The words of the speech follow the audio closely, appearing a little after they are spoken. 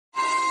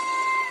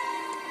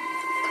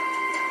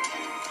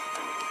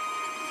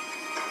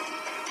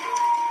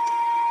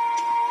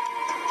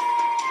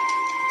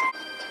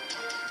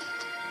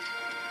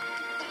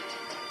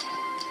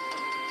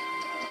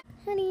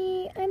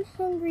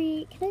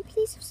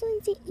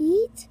something to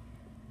eat?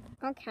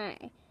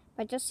 Okay,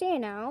 but just so you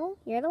know,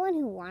 you're the one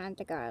who wanted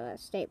to go to the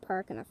state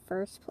park in the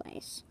first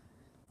place.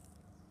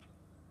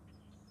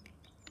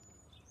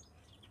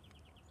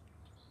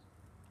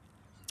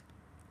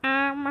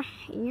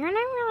 You're not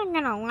really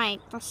gonna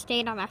like the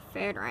state of the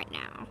food right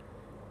now.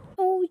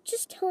 Oh,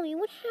 just tell me,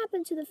 what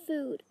happened to the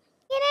food?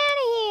 Get out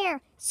of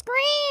here!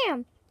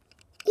 Scram!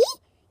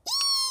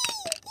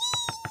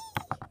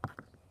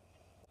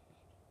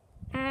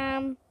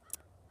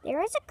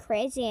 There is a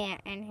crazy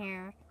ant in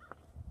here.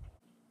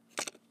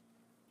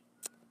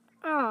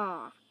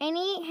 Oh, and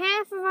eat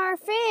half of our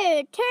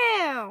food,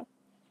 too!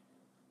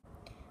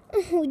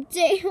 Oh,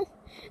 Dale,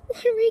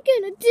 what are we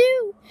gonna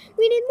do?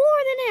 We need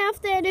more than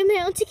half that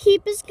amount to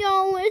keep us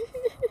going.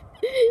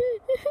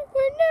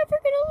 We're never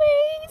gonna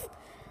leave.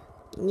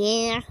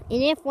 Yeah,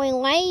 and if we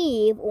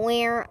leave,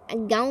 we're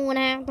going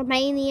to have to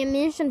pay the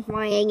admission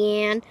fee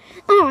again.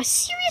 Oh,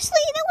 seriously?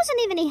 That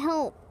wasn't even any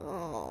help.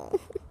 Oh,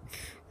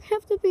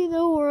 have to pay the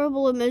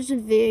horrible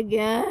admission fee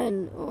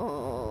again.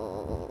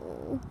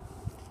 Oh.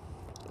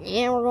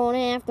 Yeah, we're going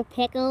to have to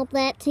pick up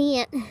that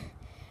tent.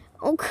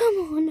 Oh,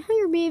 come on. Now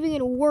you're behaving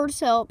in worse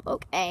help.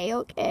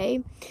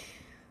 Okay.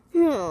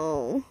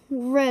 Oh,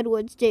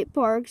 Redwood State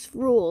Park's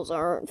rules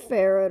aren't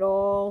fair at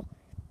all.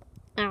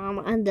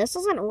 And this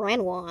isn't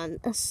Redwood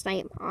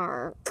State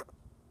Park.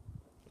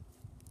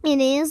 It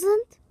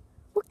isn't?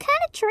 What kind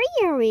of tree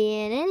are we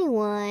in,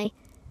 anyway?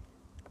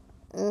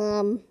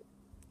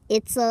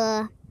 It's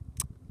a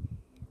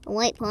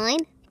white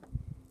pine?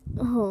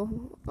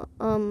 Oh,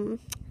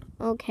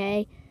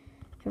 okay.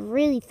 I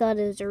really thought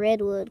it was a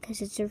redwood because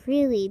it's a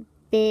really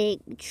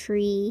big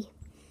tree.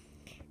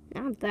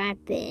 Not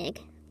that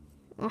big.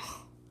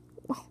 Oh,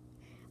 well,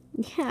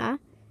 yeah.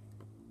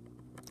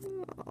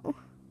 Oh,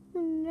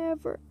 we're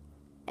never,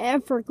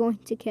 ever going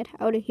to get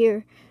out of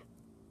here.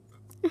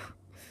 We're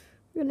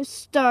gonna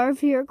starve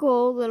here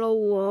cold and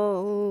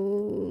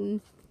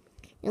alone.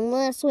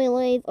 Unless we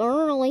leave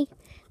early.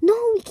 No,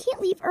 we can't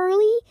leave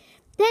early.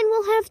 Then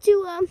we'll have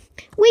to,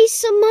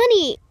 waste some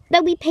money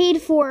that we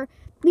paid for.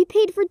 We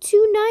paid for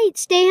 2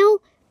 nights,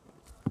 Dale.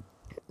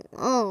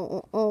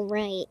 Oh,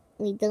 right.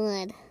 We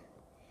did.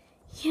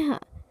 Yeah.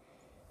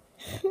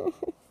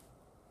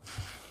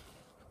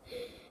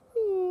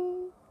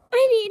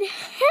 I need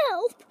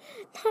help.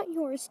 Not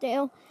yours,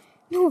 Dale.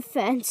 No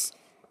offense.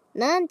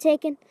 None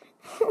taken.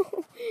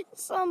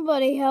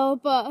 Somebody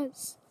help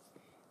us.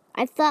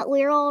 I thought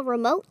we were all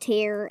remote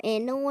here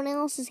and no one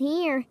else is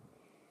here.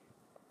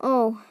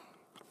 Oh.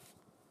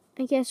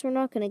 I guess we're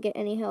not going to get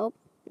any help.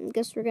 I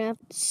guess we're going to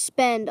have to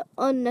spend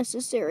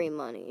unnecessary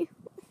money.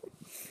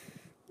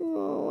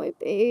 Oh, I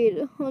paid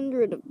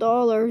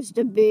 $100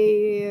 to be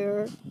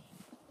here.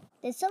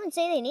 Did someone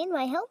say they need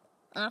my help?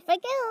 Off I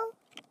go.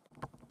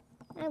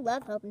 I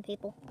love helping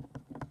people.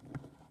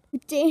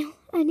 Dale,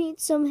 I need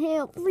some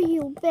help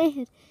real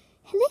bad.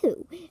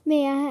 Hello,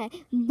 may I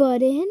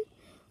butt in?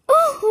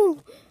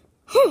 Oh!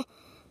 Huh.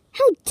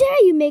 How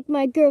dare you make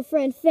my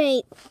girlfriend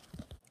faint?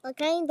 I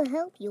came to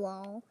help you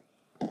all.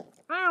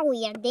 Oh,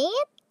 you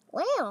did?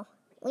 Well,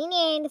 we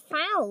need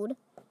food.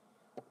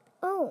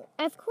 Oh,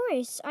 of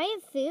course. I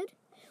have food.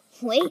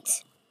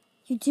 Wait,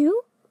 you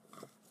do?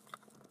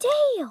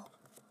 Dale,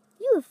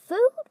 you have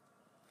food?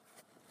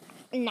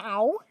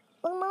 No,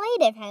 but my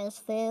native has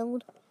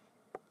food.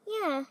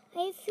 Yeah, I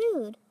have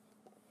food.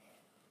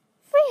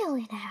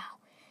 Really now?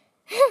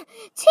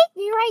 Take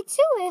me right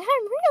to it.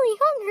 I'm really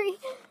hungry.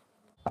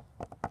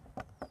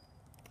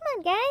 Come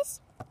on,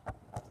 guys.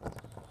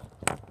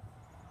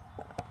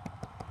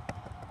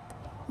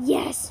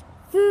 Yes,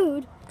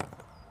 food.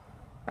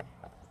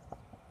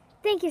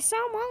 Thank you so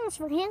much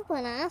for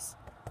helping us.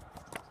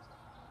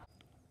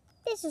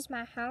 This is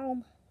my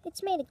home.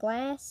 It's made of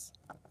glass.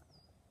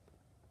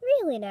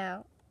 Really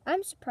now?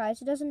 I'm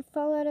surprised it doesn't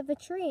fall out of a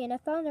tree in a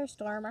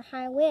thunderstorm or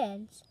high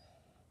winds.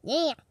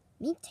 Yeah,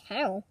 me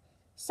too.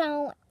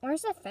 So,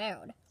 where's the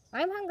food?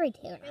 I'm hungry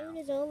too. Food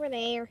is over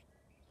there,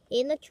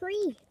 in the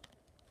tree.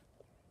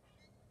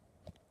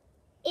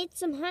 It's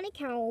some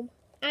honeycomb.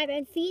 I've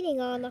been feeding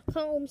on the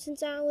comb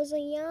since I was a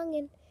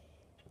youngin'.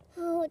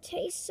 Oh, it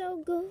tastes so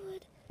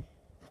good.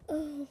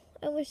 Oh,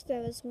 I wish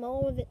there was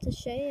more of it to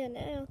share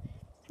now.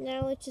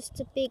 Now it's just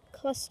a big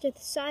cluster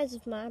the size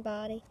of my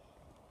body.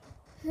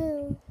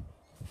 Oh.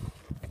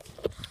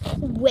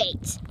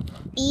 Wait,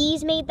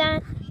 bees made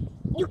that?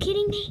 You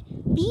kidding me?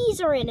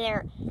 Bees are in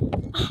there.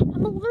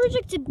 I'm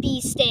allergic to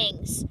bee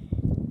stings.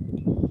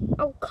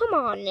 Oh, come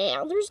on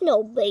now. There's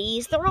no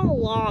bees. They're all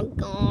long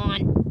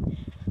gone.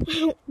 I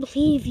don't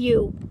believe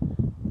you.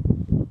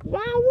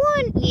 Why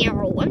wouldn't you?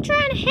 I'm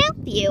trying to help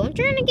you. I'm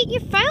trying to get you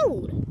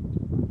food.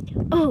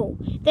 Oh,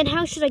 then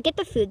how should I get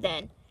the food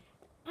then?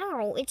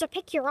 Oh, it's a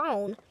pick your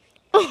own.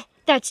 Oh,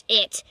 that's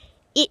it.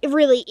 It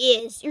really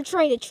is. You're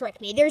trying to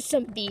trick me. There's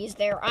some bees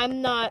there.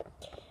 I'm not,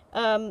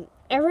 I'd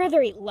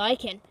rather eat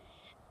lichen.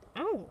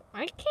 Oh,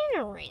 I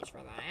can arrange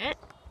for that.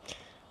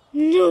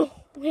 No,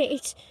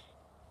 wait.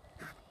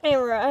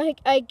 Alright,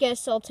 I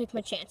guess I'll take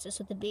my chances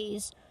with the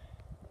bees.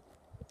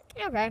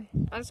 Okay,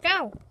 let's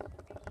go.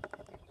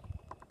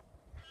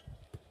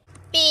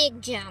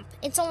 big jump.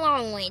 It's a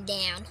long way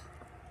down.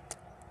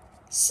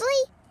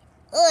 See?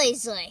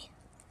 Easy.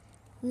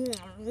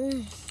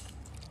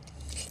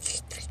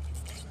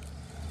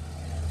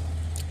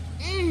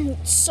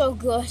 It's so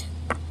good.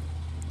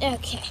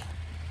 Okay,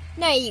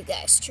 now you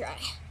guys try.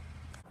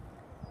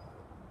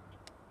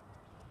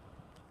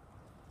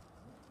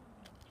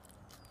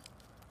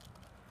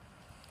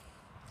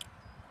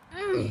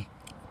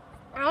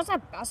 That was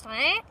the best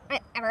I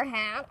ever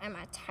had in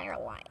my entire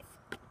life.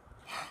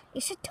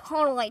 You should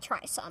totally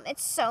try some.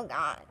 It's so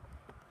good.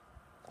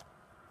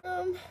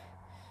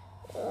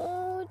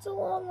 Oh, it's a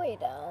long way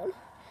down.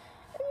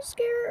 I'm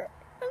scared.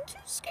 I'm too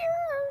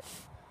scared.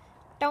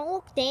 Don't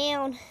look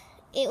down.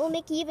 It will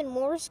make you even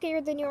more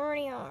scared than you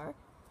already are.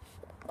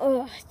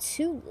 Ugh,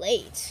 too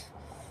late.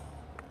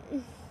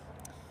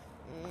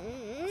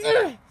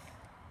 I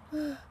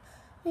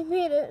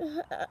made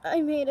it.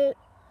 I made it.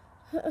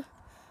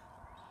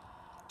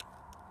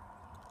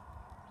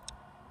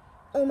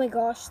 Oh my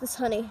gosh, this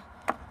honey.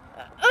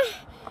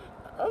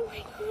 Oh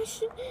my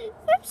gosh,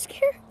 I'm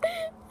scared.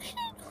 I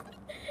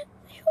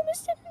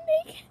almost didn't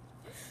make it.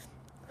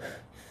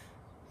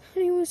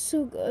 Honey was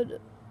so good.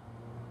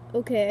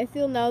 Okay, I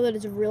feel now that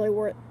that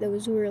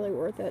was really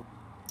worth it.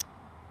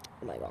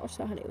 Oh my gosh,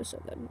 that honey was so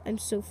good. I'm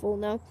so full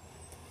now.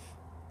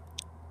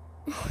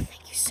 Oh,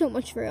 thank you so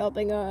much for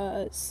helping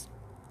us.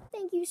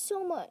 Thank you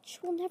so much.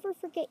 We'll never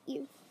forget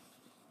you.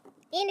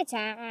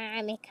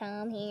 Anytime you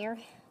come here.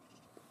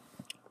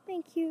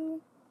 Thank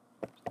you.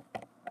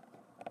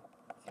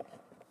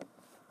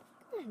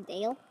 Come on,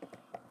 Dale.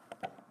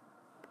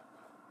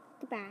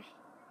 Goodbye.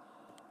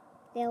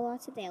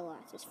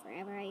 Dalewatts is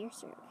forever at your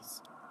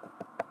service.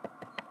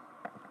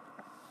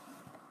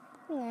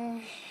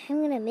 I'm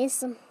gonna miss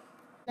them.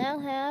 Now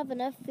have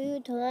enough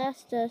food to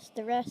last us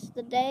the rest of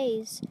the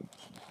days.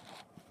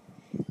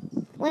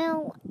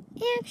 Well,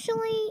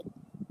 actually...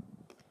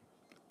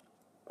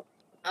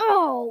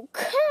 Oh,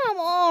 come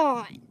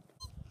on!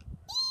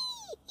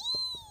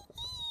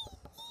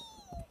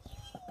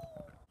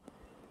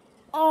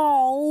 Oh.